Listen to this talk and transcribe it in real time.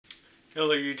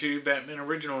Hello YouTube, Batman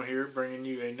Original here, bringing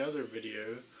you another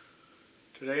video.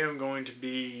 Today I'm going to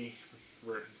be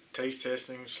taste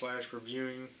testing /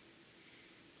 reviewing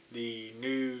the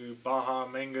new Baja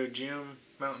Mango Gym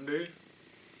Mountain Dew.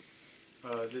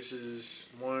 This is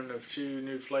one of two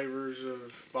new flavors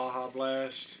of Baja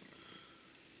Blast.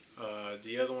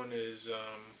 The other one is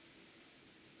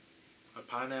a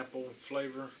pineapple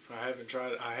flavor. I haven't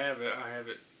tried it. I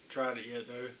haven't tried it yet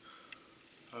though.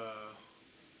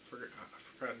 I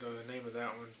forgot the name of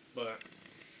that one, but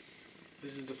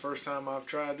this is the first time I've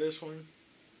tried this one.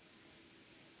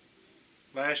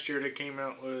 Last year they came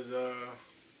out with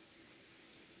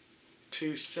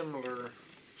two similar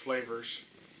flavors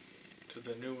to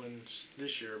the new ones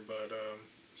this year, but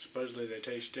supposedly they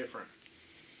taste different.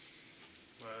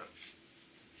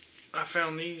 I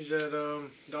found these at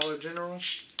Dollar General,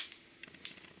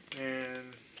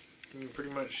 and you can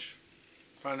pretty much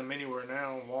find them anywhere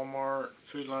now. Walmart,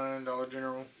 Food Line, Dollar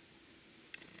General.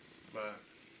 But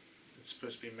it's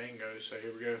supposed to be mango, so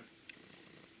here we go.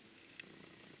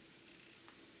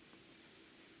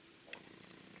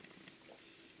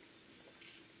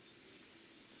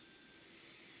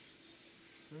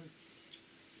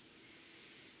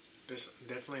 This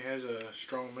definitely has a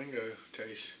strong mango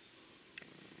taste.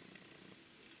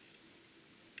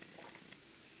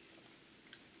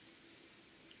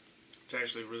 It's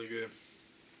actually really good.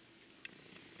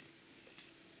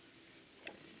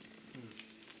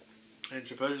 And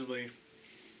supposedly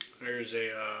there's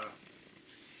a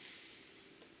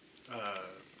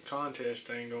contest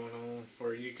thing going on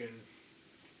where you can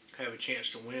have a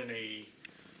chance to win a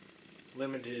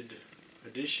limited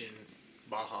edition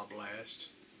Baja Blast.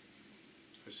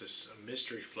 This is a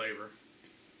mystery flavor,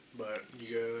 but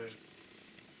you go and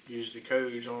use the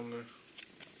codes on the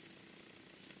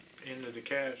end of the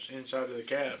caps, inside of the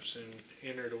caps, and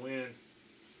enter to win.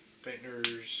 I think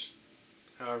there's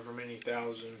however many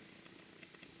thousand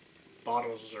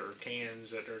bottles or cans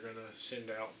that they're gonna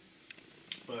send out.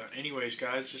 But anyways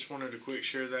guys, just wanted to quick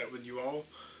share that with you all.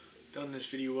 Done this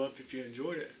video up. If you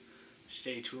enjoyed it,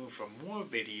 stay tuned for more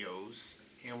videos,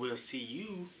 and we'll see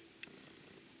you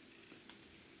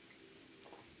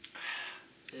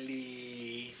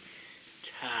later.